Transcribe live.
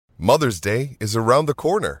Mother's Day is around the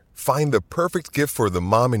corner. Find the perfect gift for the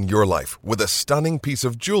mom in your life with a stunning piece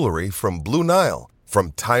of jewelry from Blue Nile.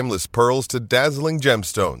 From timeless pearls to dazzling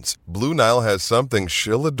gemstones, Blue Nile has something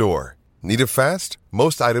she'll adore. Need it fast?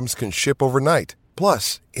 Most items can ship overnight.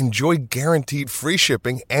 Plus, enjoy guaranteed free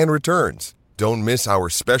shipping and returns. Don't miss our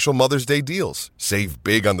special Mother's Day deals. Save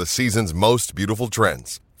big on the season's most beautiful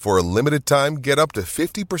trends. For a limited time, get up to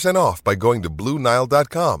 50% off by going to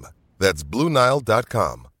BlueNile.com. That's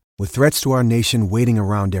BlueNile.com. With threats to our nation waiting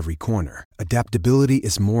around every corner, adaptability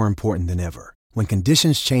is more important than ever. When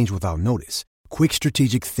conditions change without notice, quick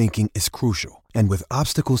strategic thinking is crucial. And with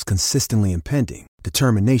obstacles consistently impending,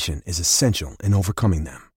 determination is essential in overcoming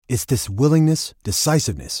them. It's this willingness,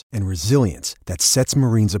 decisiveness, and resilience that sets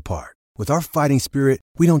Marines apart. With our fighting spirit,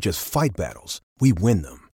 we don't just fight battles, we win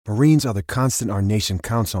them. Marines are the constant our nation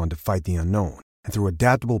counts on to fight the unknown. And through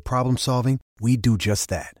adaptable problem solving, we do just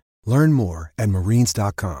that. Learn more at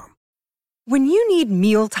marines.com. When you need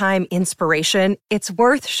mealtime inspiration, it's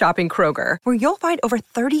worth shopping Kroger, where you'll find over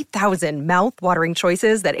 30,000 mouth-watering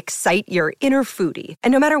choices that excite your inner foodie.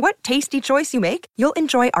 And no matter what tasty choice you make, you'll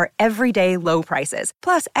enjoy our everyday low prices,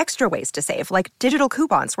 plus extra ways to save, like digital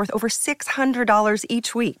coupons worth over $600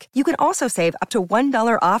 each week. You can also save up to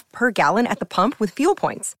 $1 off per gallon at the pump with fuel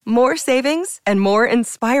points. More savings and more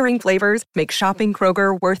inspiring flavors make shopping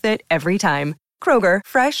Kroger worth it every time. Kroger,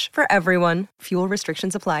 fresh for everyone. Fuel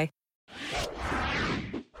restrictions apply.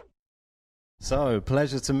 So,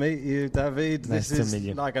 pleasure to meet you, David. Nice this is to meet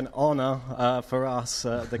you. like an honour for us,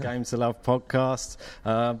 the Game to Love podcast.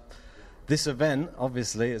 This event,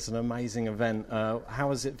 obviously, it's an amazing event.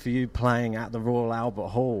 How is it for you playing at the Royal Albert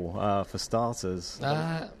Hall, for starters?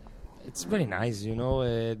 It's very nice, you know.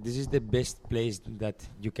 This is the best place that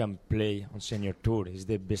you can play on senior tour. It's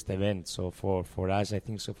the best event. So for us, I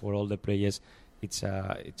think so for all the players, it's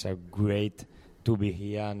a great to be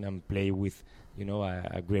here and play with, you know,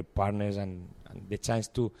 a great partners and the chance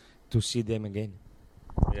to see them again.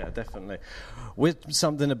 Yeah, definitely. With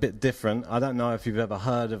something a bit different, I don't know if you've ever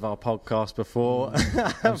heard of our podcast before.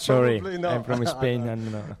 I'm sorry, not. I'm from Spain.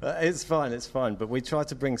 And It's fine. But we try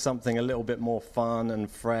to bring something a little bit more fun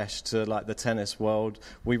and fresh to like the tennis world.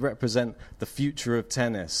 We represent the future of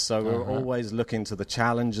tennis, so we're always looking to the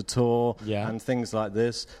Challenger Tour and things like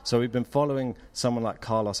this. So we've been following someone like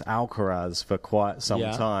Carlos Alcaraz for quite some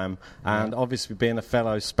time, and obviously being a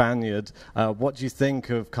fellow Spaniard, what do you think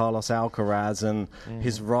of Carlos Alcaraz and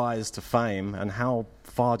his rise to fame, and how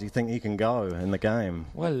far do you think he can go in the game?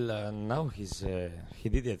 Well, now he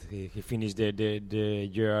did it. He finished the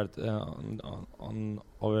year on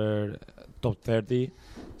over top 30,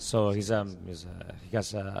 so he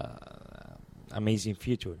has a amazing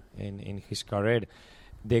future in his career.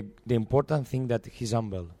 The important thing that he's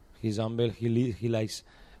humble. He's humble. He likes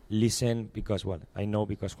listen because I know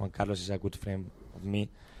because Juan Carlos is a good friend of me,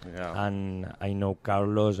 and I know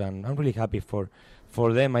Carlos, and I'm really happy for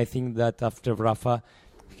them. I think that after Rafa,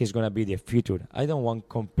 he's going to be the future. I don't want to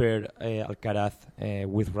compare Alcaraz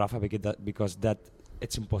with Rafa because that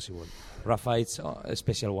it's impossible. Rafa is a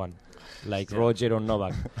special one, like Roger or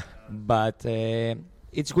Novak. But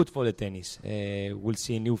it's good for the tennis. We'll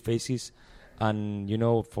see new faces. And, you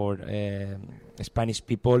know, for Spanish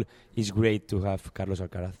people, it's great to have Carlos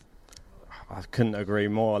Alcaraz. I couldn't agree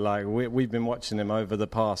more. Like we've been watching him over the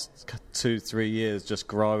past 2-3 years, just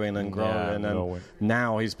growing and growing, and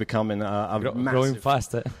now he's becoming a massive, growing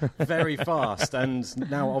faster, very fast.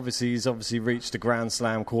 And now, he's reached a Grand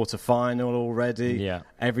Slam quarter-final already. Yeah,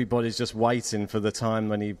 everybody's just waiting for the time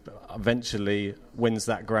when he eventually wins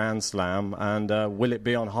that Grand Slam. And will it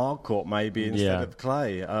be on hard court maybe instead of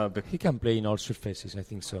clay? He can play in all surfaces, I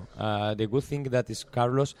think so. The good thing that is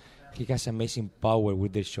Carlos. He has amazing power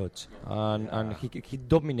with the shots, and he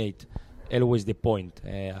dominate always the point.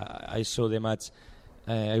 I saw the match.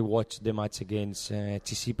 I watched the match against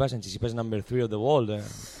Tsitsipas, and Tsitsipas number 3 of the world,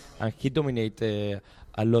 and he dominate a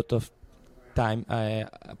lot of time,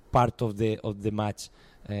 part of the match.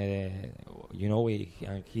 You know,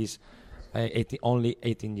 and he's only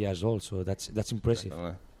 18 years old, so that's impressive.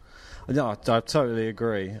 Definitely. No, I totally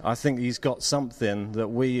agree. I think he's got something that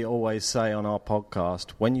we always say on our podcast.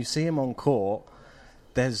 When you see him on court,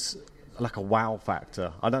 there's like a wow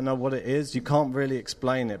factor. I don't know what it is. You can't really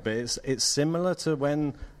explain it, but it's similar to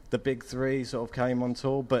when the big three sort of came on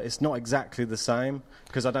tour, but it's not exactly the same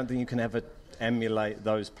because I don't think you can ever emulate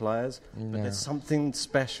those players. No. But there's something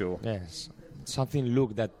special. Yes, something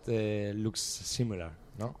that looks similar,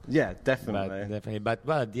 no? Yeah, definitely. But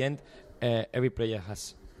at the end, every player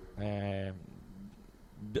has their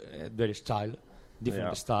style,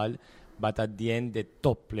 different style, but at the end the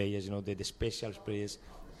top players, you know, the special players,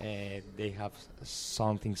 they have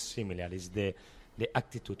something similar. It's the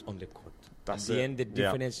attitude on the court. That's At the it. end, the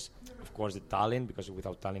difference, of course, the talent, because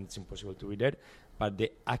without talent it's impossible to be there, but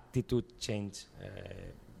the attitude change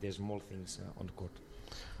the small things on the court.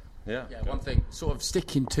 Yeah. One thing, sort of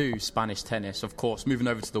sticking to Spanish tennis, of course, moving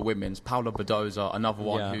over to the women's, Paula Badoza, another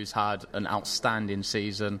one who's had an outstanding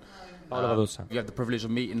season. Paula Badoza. You have the privilege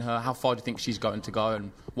of meeting her. How far do you think she's going to go,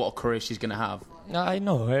 and what a career she's going to have? I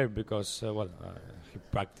know her because, he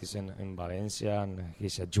practiced in Valencia, and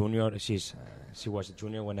he's a junior. She was a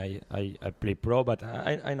junior when I played pro, but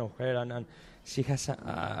I know her, and she has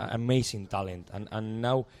amazing talent. And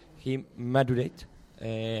now he madurate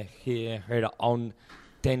her own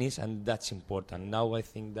tennis, and that's important. Now I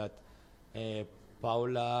think that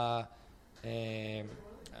Paula,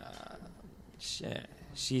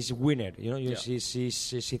 she's a winner.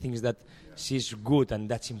 She thinks that she's good, and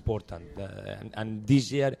that's important. And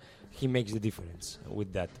this year he makes the difference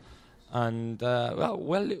with that. And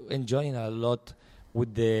enjoying a lot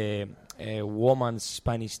with the women's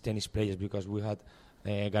Spanish tennis players, because we had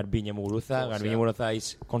Garbiñe Muguruza. Garbiñe Muguruza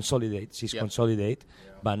is consolidated. She's consolidated.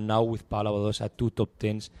 But now with Paula Badoza, 2 top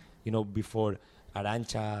 10s. Before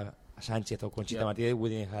Arantxa Sánchez or Conchita Martínez, we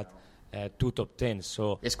didn't have 2 top 10s.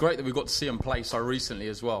 So it's great that we got to see them play so recently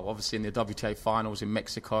as well. Obviously in the WTA finals in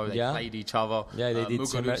Mexico, they played each other. Yeah, they did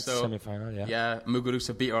semi-final.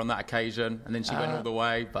 Muguruza beat her on that occasion, and then she went all the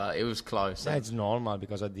way, but it was close. Yeah, it's normal,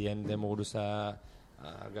 because at the end, Muguruza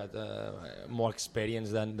got more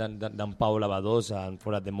experience than Paula Badoza, and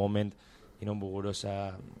for at the moment,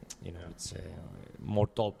 Muguruza, it's more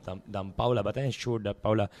top than Paula, but I'm sure that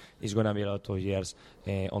Paula is going to be a lot of years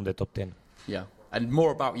on the top 10. Yeah. And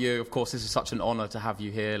more about you, of course, this is such an honour to have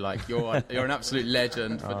you here. Like, you're an absolute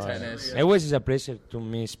legend for tennis. It was a pleasure to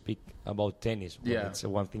me speak about tennis. Yeah. It's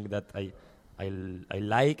one thing that I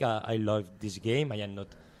like. I love this game. I am not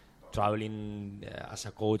traveling as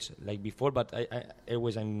a coach like before, but I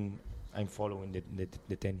always I'm following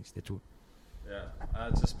the tennis, the tour.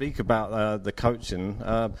 Yeah. To speak about the coaching,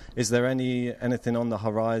 is there anything on the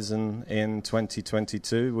horizon in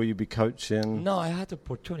 2022? Will you be coaching? No, I had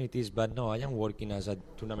opportunities, but no, I am working as a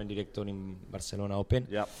tournament director in Barcelona Open.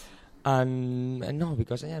 Yep. And no,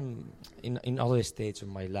 because I am in other stages of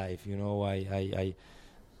my life. I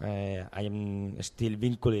am still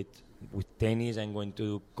vinculated with tennis. I'm going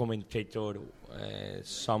to commentator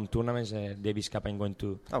some tournaments. Davis Cup I'm going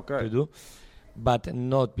to do. But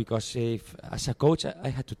not because as a coach I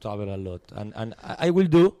had to travel a lot, and I will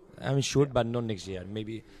do, I'm sure, but not next year,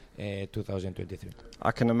 maybe 2023.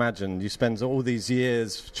 I can imagine you spend all these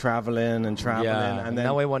years traveling, and then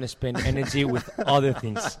now I want to spend energy with other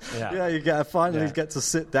things. You finally get to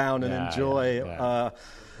sit down and enjoy.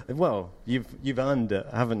 Well, you've earned it,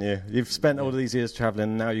 haven't you? You've spent all these years traveling,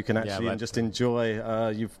 and now you can actually just enjoy.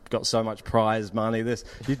 You've got so much prize money.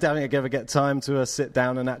 You don't ever get time to sit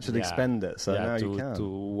down and actually spend it. So now you can. To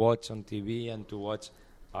watch on TV and to watch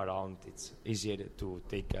around, it's easier to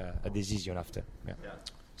take a decision after. Yeah.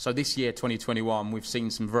 So this year, 2021, we've seen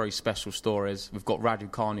some very special stories. We've got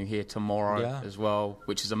Raducanu here tomorrow as well,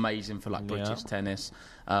 which is amazing for British tennis.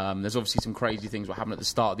 There's obviously some crazy things what happened at the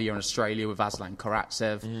start of the year in Australia with Aslan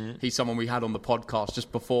Karatsev. Mm-hmm. He's someone we had on the podcast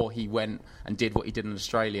just before he went and did what he did in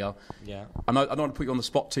Australia. Yeah. I don't want to put you on the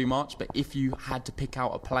spot too much, but if you had to pick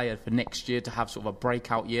out a player for next year to have sort of a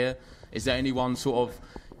breakout year, is there anyone sort of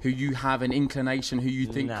who you have an inclination who you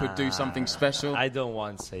think could do something special? I don't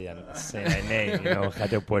want to say a name, had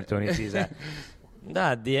the opportunities. At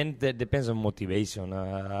the end, that depends on motivation.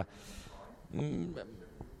 I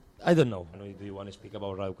don't know. Do you want to speak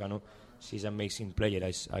about Raducanu? She's an amazing player.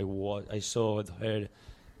 I saw her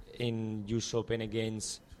in US Open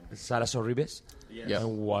against Sara Sorribes. Yeah.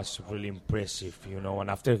 And was really impressive, and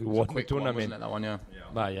after he won the tournament.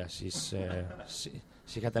 But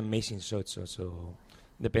she had amazing shots. So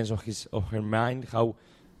depends on her mind, how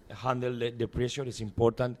handle the pressure is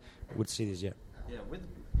important. We'll see this year.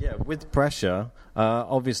 With pressure,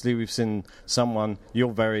 obviously we've seen someone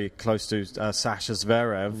you're very close to, Sasha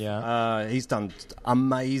Zverev. He's done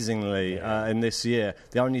amazingly in this year.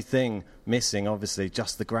 The only thing missing, obviously,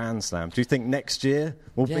 just the Grand Slam. Do you think next year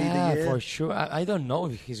will be the year? Yeah, for sure. I don't know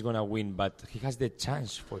if he's going to win, but he has the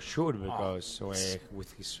chance for sure, because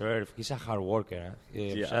with his serve, he's a hard worker.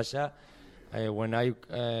 Sasha, when I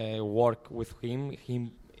work with him,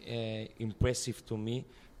 impressive to me,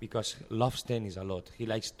 because he loves tennis a lot. He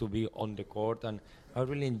likes to be on the court, and I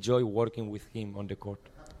really enjoy working with him on the court.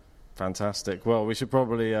 Fantastic. Well, we should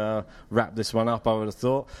probably wrap this one up, I would have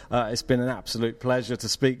thought. It's been an absolute pleasure to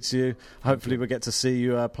speak to you. Hopefully we'll get to see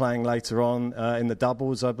you playing later on in the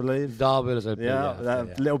doubles, I believe. Doubles, a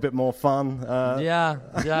little bit more fun.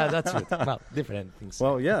 That's it. Well, different things.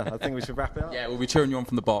 Well, yeah, I think we should wrap it up. Yeah, we'll be cheering you on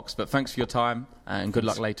from the box, but thanks for your time and good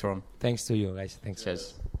luck later on. Thanks to you, guys. Thanks.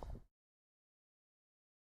 Cheers.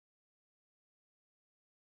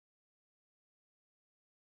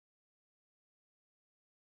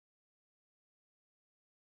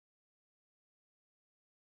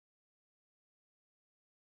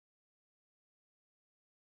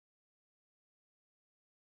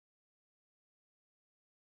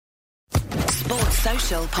 Sports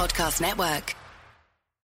Social Podcast Network.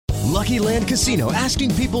 Lucky Land Casino,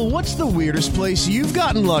 asking people, what's the weirdest place you've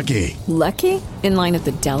gotten lucky? Lucky? In line at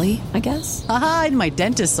the deli, I guess? Aha, in my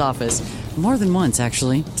dentist's office. More than once,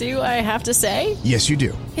 actually. Do I have to say? Yes, you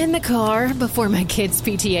do. In the car before my kids'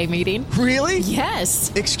 PTA meeting. Really?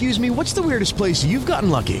 Yes. Excuse me, what's the weirdest place you've gotten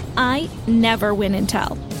lucky? I never win and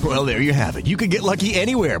tell. Well, there you have it. You can get lucky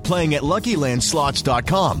anywhere, playing at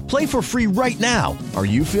LuckyLandSlots.com. Play for free right now. Are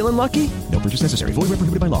you feeling lucky? No purchase necessary. Void where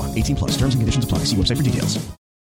prohibited by law. 18+. Terms and conditions apply. See website for details.